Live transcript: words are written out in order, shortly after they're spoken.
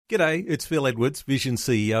G'day, it's Phil Edwards, Vision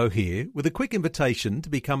CEO here, with a quick invitation to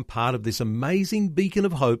become part of this amazing beacon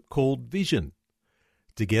of hope called Vision.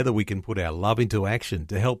 Together we can put our love into action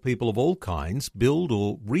to help people of all kinds build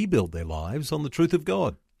or rebuild their lives on the truth of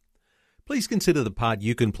God. Please consider the part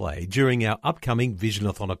you can play during our upcoming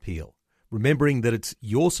Visionathon appeal, remembering that it's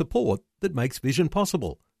your support that makes Vision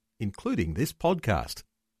possible, including this podcast.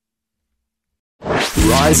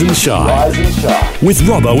 Rise and Shine with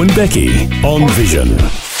Robbo and Becky on Vision.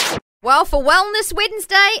 Well, for Wellness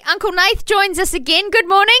Wednesday, Uncle Nath joins us again. Good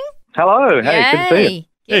morning. Hello. Hey, good to see you.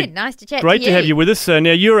 Good, Yeah, nice to chat Great to to have you with us.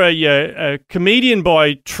 Now, you're a comedian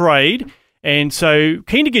by trade, and so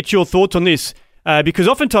keen to get your thoughts on this because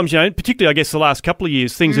oftentimes, particularly, I guess, the last couple of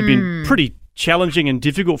years, things have been pretty challenging and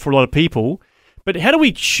difficult for a lot of people. But how do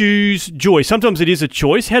we choose joy? Sometimes it is a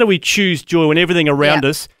choice. How do we choose joy when everything around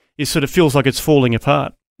us is sort of feels like it's falling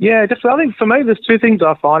apart? Yeah, just I think for me, there's two things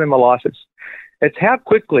I find in my life. It's how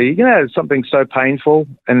quickly, something so painful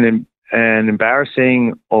and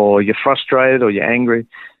embarrassing, or you're frustrated or you're angry,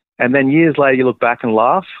 and then years later you look back and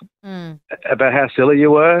laugh about how silly you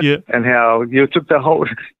were and how you took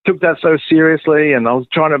that so seriously, and I was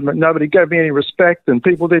nobody gave me any respect and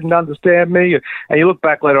people didn't understand me, and you look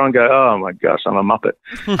back later on and go, oh my gosh, I'm a muppet.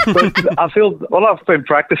 But I feel what I've been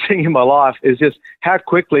practicing in my life is just how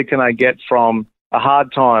quickly can I get from a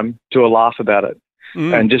hard time to a laugh about it,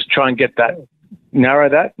 and just try and get that, narrow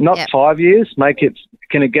that, not 5 years,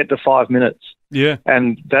 can it get to 5 minutes? Yeah.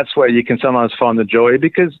 And that's where you can sometimes find the joy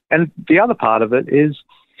and the other part of it is,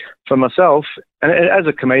 for myself, and as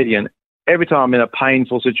a comedian, every time I'm in a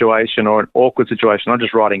painful situation or an awkward situation, I'm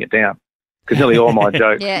just writing it down, because nearly all my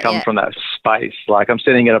jokes come from that space. Like, I'm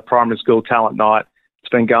sitting at a primary school talent night. It's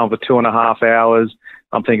been going for 2.5 hours.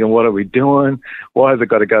 I'm thinking, what are we doing? Why has it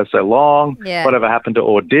got to go so long? Yeah. Whatever happened to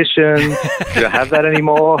auditions? Do I have that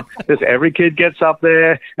anymore? Just every kid gets up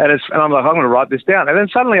there, and I'm like, I'm going to write this down. And then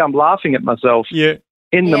suddenly I'm laughing at myself in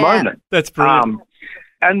the moment. That's brilliant.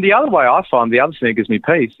 And the other way I find, the other thing that gives me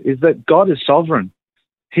peace, is that God is sovereign.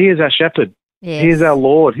 He is our shepherd. Yes. He is our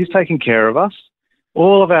Lord. He's taking care of us.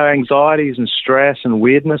 All of our anxieties and stress and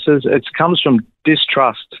weirdnesses, it comes from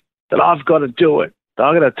distrust that I've got to do it.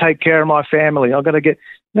 I've got to take care of my family. I've got to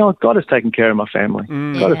God has taken care of my family.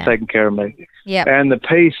 God has taken care of me. Yep. And the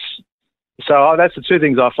peace. So that's the two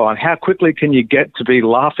things I find. How quickly can you get to be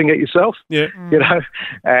laughing at yourself? Yeah.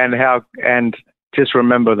 And just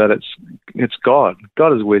remember that it's God.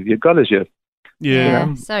 God is with you. God is your.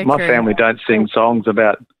 Yeah. So my true. family don't sing songs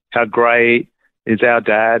about how great is our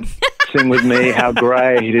dad. Sing with me, how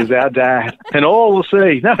great is our dad, and all will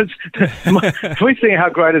see. No, we sing how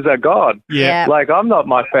great is our God. Yeah. Like, I'm not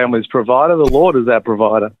my family's provider. The Lord is our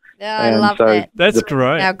provider. Oh, I love that. That's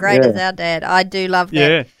great. How great is our dad? I do love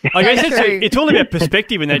that. Yeah. I guess true. it's all about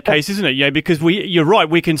perspective in that case, isn't it? Because you're right,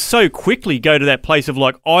 we can so quickly go to that place of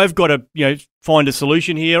like, I've got to, find a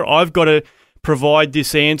solution here. I've got to provide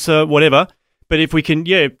this answer, whatever. But if we can,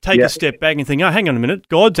 take a step back and think, oh, hang on a minute,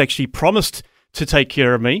 God's actually promised to take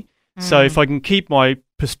care of me. So if I can keep my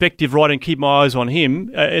perspective right and keep my eyes on him,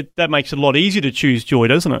 that makes it a lot easier to choose joy,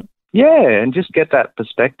 doesn't it? Yeah, and just get that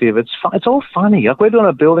perspective. It's all funny. Like, we're doing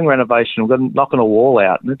a building renovation. We're knocking a wall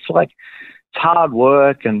out, and it's hard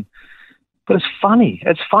work, but it's funny.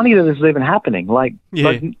 It's funny that this is even happening. Like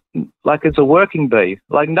it's a working bee.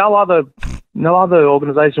 Like, no other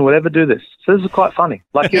organisation would ever do this. So this is quite funny.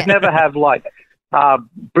 Like, you'd never have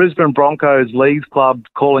Brisbane Broncos Leagues Club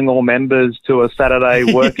calling all members to a Saturday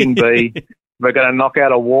working bee. We're going to knock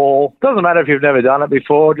out a wall. Doesn't matter if you've never done it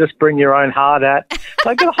before. Just bring your own hard hat.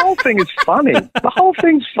 Like, the whole thing is funny. The whole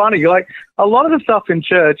thing's funny. Like, a lot of the stuff in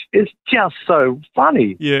church is just so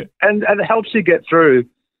funny. Yeah. And it helps you get through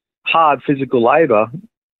hard physical labour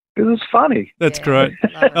because it's funny. That's great.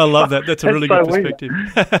 I love that. That's a really good perspective.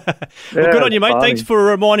 Well, good on you, mate. Funny. Thanks for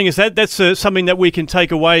reminding us that. That's something that we can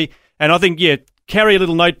take away. And I think, carry a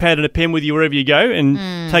little notepad and a pen with you wherever you go, and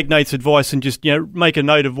take Nate's advice and just, make a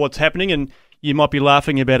note of what's happening, and you might be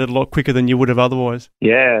laughing about it a lot quicker than you would have otherwise.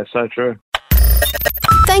 Yeah, so true.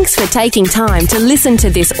 Thanks for taking time to listen to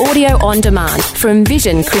this audio on demand from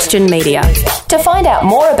Vision Christian Media. To find out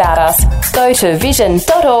more about us, go to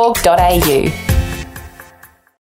vision.org.au.